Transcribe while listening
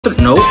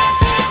Nope.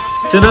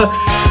 To the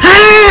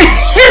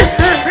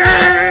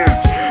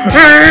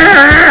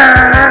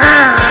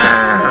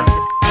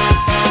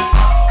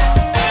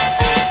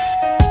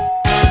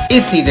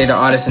It's TeeJay the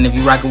artist, and if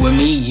you rockin' with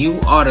me, you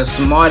are the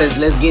smartest.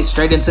 Let's get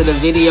straight into the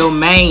video,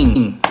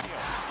 man.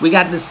 We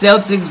got the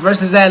Celtics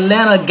versus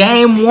Atlanta,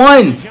 game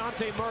 1.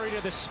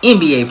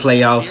 NBA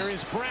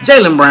playoffs.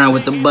 Jaylen Brown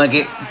with the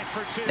bucket.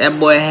 That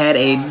boy had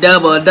a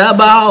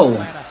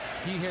double-double.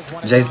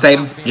 Jason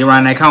Tatum, get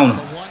around that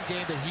corner.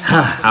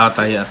 I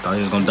thought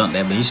he was gonna dunk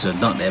that bitch. He should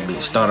have dunked that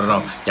bitch. Started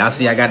off. Y'all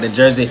see I got the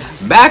jersey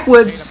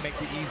backwards.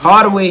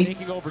 Hardaway.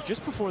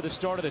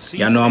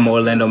 Y'all know I'm an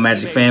Orlando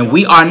Magic fan.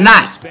 We are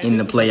not in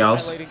the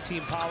playoffs.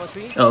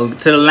 Oh,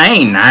 to the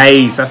lane.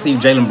 Nice. I see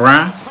Jaylen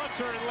Brown.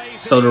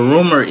 So the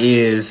rumor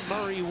is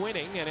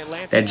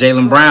that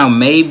Jaylen Brown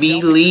may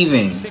be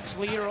leaving.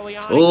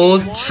 Oh,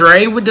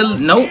 Trey with the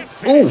nope.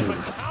 Ooh.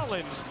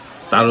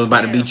 Thought it was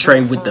about to be Trey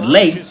with the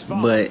lay,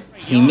 but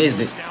he missed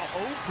it.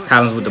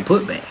 Collins with the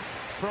putback.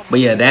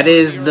 But yeah, that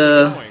is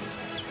the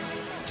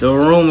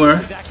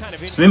rumor.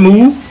 Spin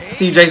move.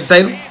 See Jason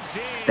Tatum.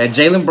 That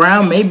Jaylen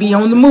Brown may be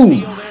on the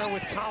move.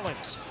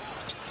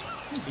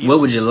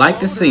 What would you like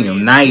to see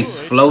him? Nice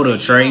floater,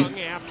 Trey.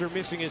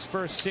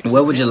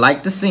 What would you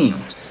like to see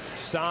him?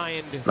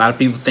 A lot of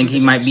people think he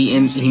might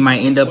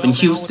end up in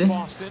Houston.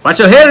 Watch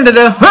your head under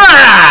there.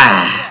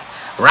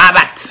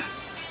 Robert.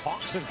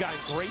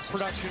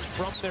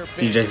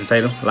 See Jason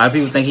Tatum. A lot of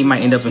people think he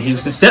might end up in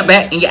Houston. Step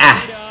back in your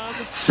eye.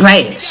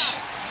 Splash.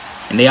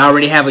 And they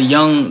already have a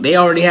young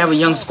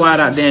squad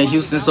out there in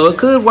Houston, so it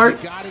could work.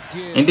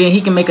 And then he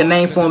can make a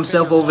name for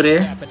himself over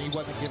there.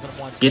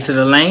 Get to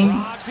the lane.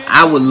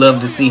 I would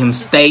love to see him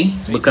stay,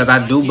 because I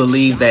do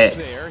believe that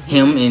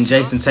him and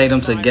Jason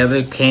Tatum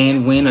together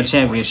can win a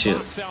championship.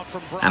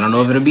 I don't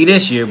know if it'll be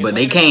this year, but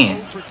they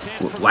can.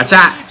 Watch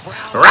out.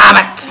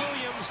 Robert.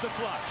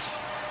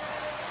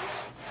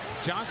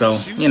 So,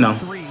 you know,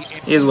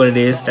 is what it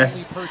is.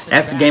 That's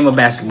the game of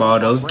basketball,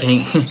 though.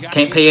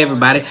 Can't pay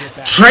everybody.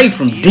 Trey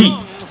from deep.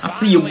 I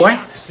see you, boy.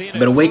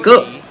 Better wake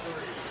up.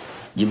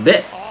 You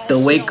best to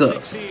wake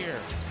up.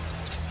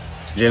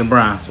 Jaylen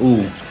Brown.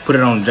 Ooh, put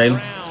it on, Jaylen.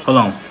 Hold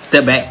on.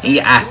 Step back in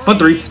your eye. For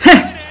 3.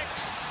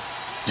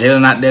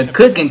 Jaylen out there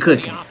cooking.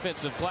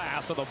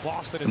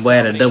 The boy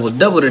had a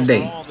double-double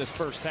today.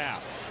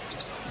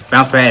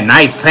 Bounce pad.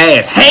 Nice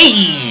pass.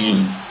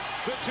 Hey!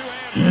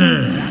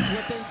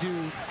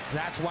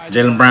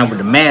 Jaylen Brown with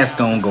the mask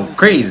on go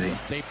crazy.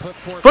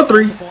 For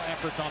 3.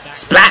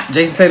 Splat.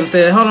 Jason Tatum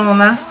said, hold on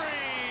now.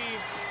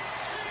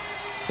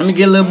 Let me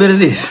get a little bit of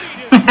this.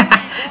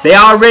 They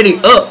already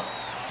up.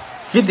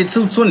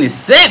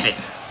 52-27.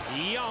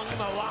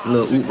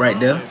 Little oop right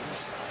there.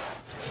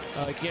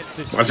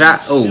 Watch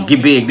out. Oh,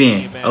 get big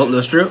then. Oh,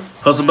 little strip.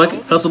 Hustle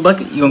bucket. Hustle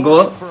bucket. You gonna go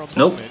up?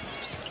 Nope.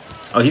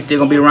 Oh, he's still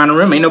gonna be around the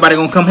rim. Ain't nobody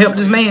gonna come help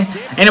this man.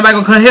 Ain't nobody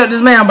gonna come help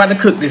this man. I'm about to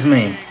cook this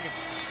man.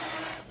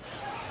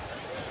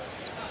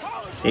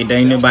 They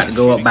ain't about to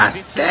go up by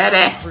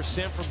 30.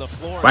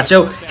 Watch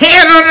your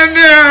head on the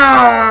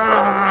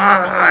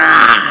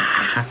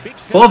door.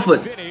 4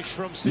 foot.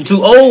 You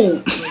too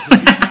old.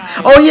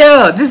 Oh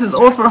yeah, this is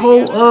Orford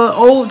whole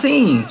old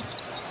team.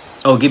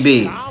 Oh, get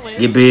big.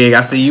 Get big.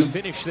 I see you.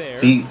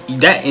 See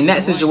that in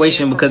that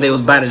situation, because they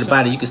was body to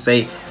body, you could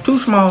say too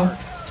small.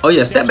 Oh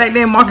yeah, step back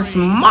there, Marcus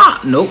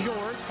Smart. Nope.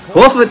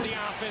 Horford.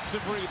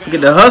 Look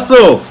at the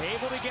hustle.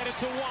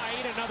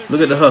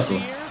 Look at the hustle.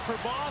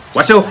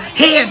 Watch your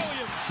head.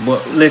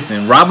 But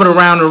listen, rob it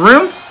around the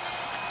rim.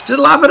 Just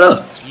lob it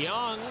up.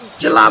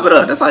 Just lob it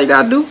up. That's all you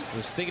gotta do.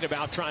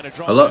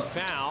 Hello.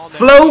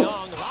 Float.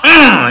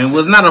 It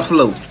was not a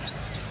float.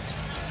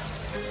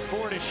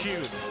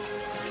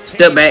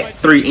 Step back.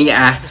 3 in your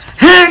eye.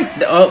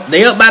 Oh,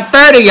 they up by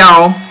 30,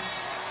 y'all.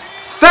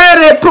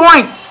 30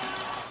 points.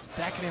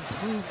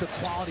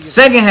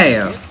 Second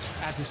half.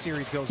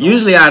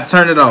 Usually I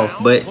turn it off,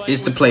 but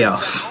it's the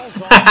playoffs.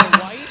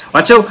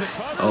 Watch your.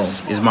 Oh,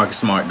 it's Marcus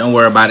Smart. Don't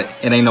worry about it.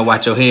 It ain't no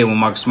watch your head when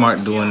Marcus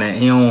Smart doing that.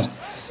 He don't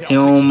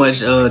much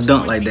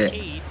dunk like that.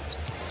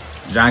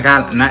 John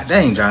Collins. That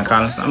ain't John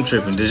Collins. I'm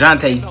tripping.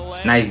 DeJounte.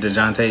 Nice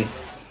DeJounte.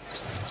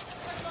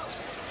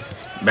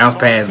 Bounce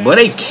pass. Boy,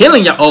 they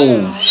killing you.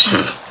 Oh,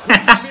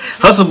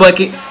 hustle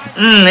bucket.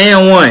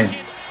 And 1.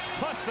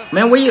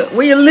 Man,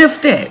 where you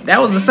lift at? That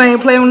was the same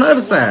play on the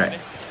other side.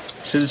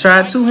 Should have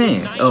tried 2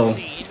 hands. Oh.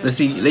 Let's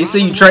see. They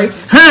see you, Trey.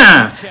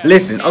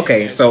 Listen.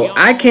 Okay, so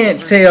I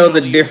can't tell the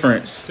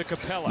difference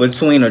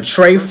between a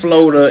Trey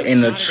floater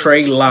and a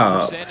Trey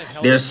lob.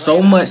 They're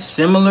so much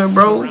similar,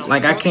 bro.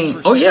 Like I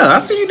can't. Oh yeah, I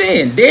see you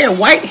there. There,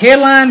 white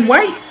hairline,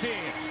 white.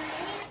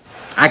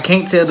 I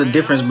can't tell the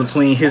difference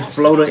between his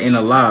floater and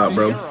a lob,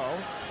 bro.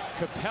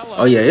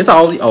 Oh yeah, it's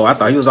all. Oh, I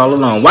thought he was all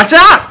alone. Watch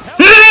out!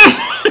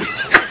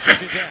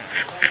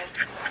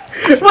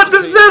 What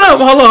the setup?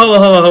 Hold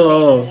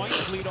on.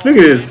 Look at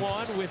this.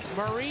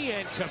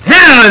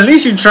 At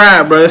least you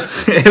tried, bro.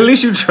 At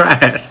least you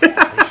tried.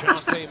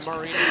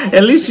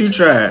 At least you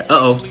tried.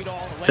 Uh-oh.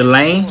 To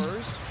lane.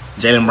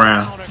 Jaylen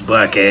Brown.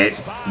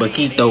 Bucket.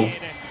 Buquito.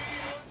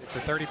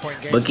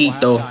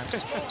 Buquito.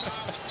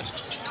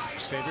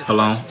 Hold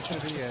on.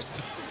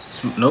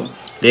 Nope.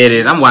 There it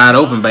is. I'm wide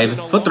open, baby.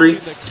 For 3.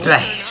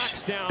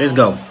 Splash. Let's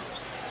go.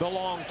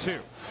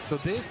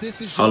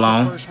 Hold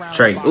on.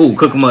 Trey. Ooh,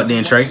 cook him up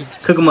then, Trey.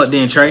 Cook him up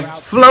then, Trey.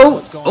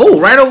 Float. Ooh,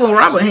 right over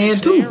Robert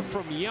hand too.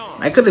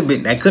 That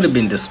could have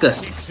been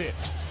disgusting.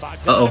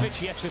 Uh-oh.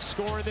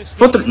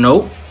 For 3.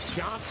 Nope.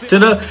 To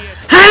the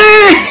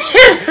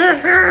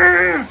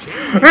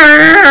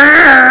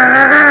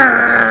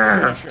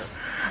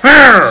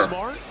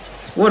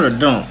what a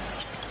dunk.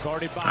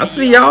 I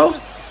see y'all.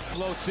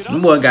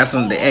 Them boy got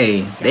some.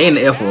 Hey, they in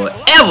the F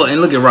forever.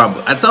 And look at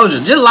Robert. I told you,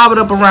 just lob it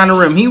up around the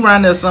rim. He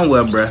around there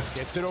somewhere, bruh.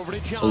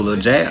 Oh,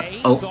 little jab.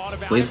 Oh,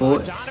 wait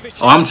for it.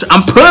 Oh, I'm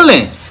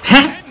pulling.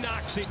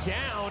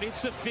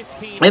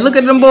 Hey, look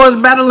at them boys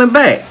battling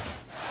back.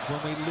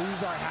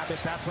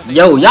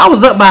 Yo, y'all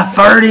was up by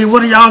 30.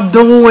 What are y'all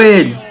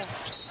doing?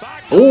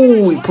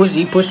 Oh,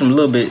 he pushed him a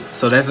little bit.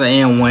 So that's an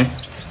and 1.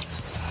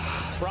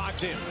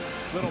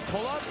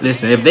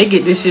 Listen, if they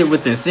get this shit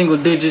within single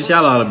digits,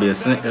 y'all ought to be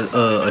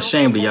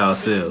ashamed of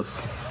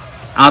y'allselves.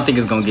 I don't think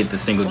it's gonna get to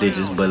single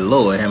digits, but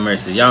Lord have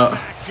mercy, y'all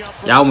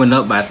went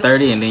up by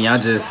 30 and then y'all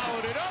just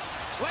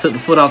took the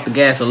foot off the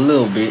gas a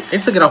little bit. They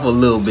took it off a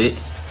little bit.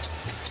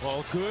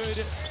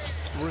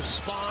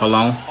 Hold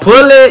on,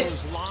 pull it.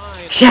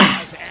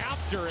 Yeah.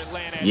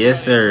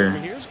 Yes,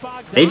 sir.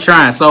 They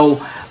trying.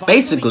 So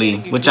basically,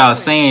 what y'all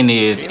saying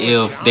is,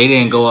 if they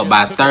didn't go up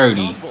by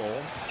 30.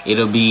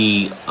 It'll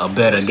be a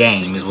better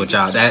game, is what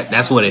y'all.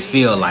 That's what it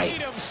feel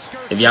like.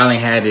 If y'all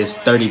ain't had this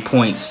 30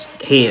 points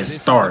head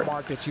start,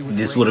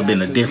 this would have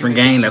been a different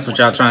game. That's what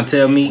y'all trying to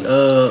tell me,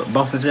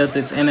 Boston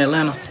Celtics and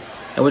Atlanta.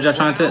 That's what y'all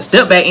trying to tell.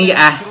 Step back in your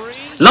eye.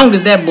 Long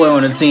as that boy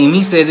on the team,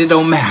 he said it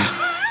don't matter.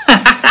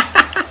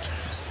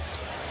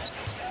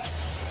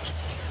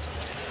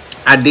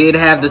 I did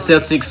have the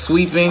Celtics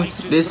sweeping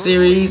this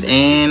series,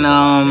 and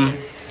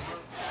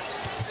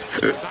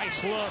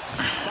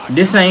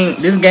this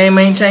game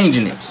ain't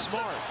changing it.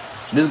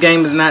 This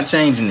game is not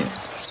changing it.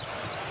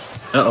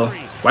 Uh-oh.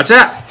 Watch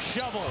out.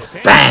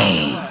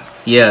 Bang.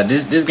 Yeah,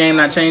 this game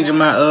not changing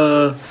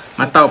my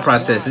my thought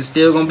process. It's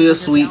still gonna be a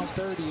sweep.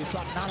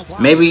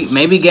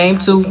 Maybe game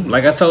 2.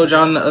 Like I told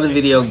y'all in the other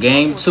video,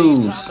 game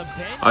 2s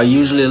are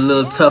usually a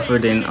little tougher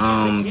than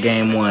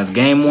game 1s.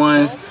 Game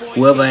 1s,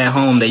 whoever at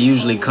home, they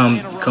usually come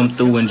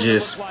through and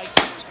just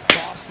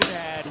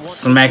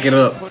smack it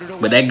up.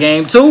 But that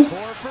game 2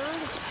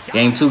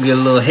 get a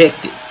little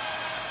hectic.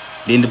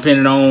 Then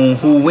depending on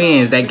who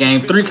wins, that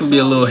game 3 can be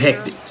a little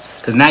hectic.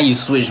 Because now you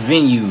switch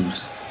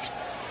venues.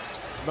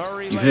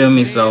 You feel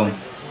me? So,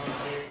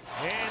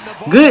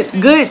 good.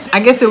 I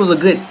guess it was a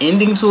good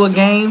ending to a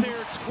game.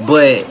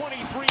 But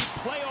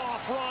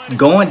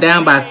going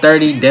down by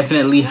 30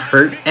 definitely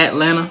hurt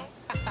Atlanta.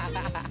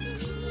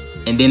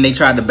 And then they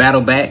tried to battle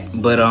back.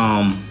 But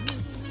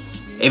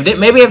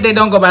maybe if they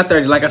don't go by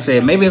 30, like I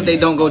said, maybe if they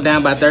don't go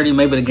down by 30,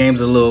 maybe the game's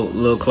a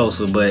little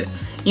closer. But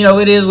you know,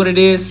 it is what it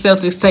is.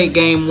 Celtics take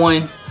game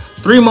 1.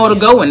 3 more to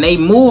go, and they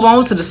move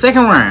on to the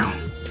second round.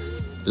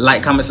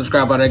 Like, comment,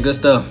 subscribe, all that good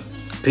stuff.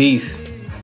 Peace.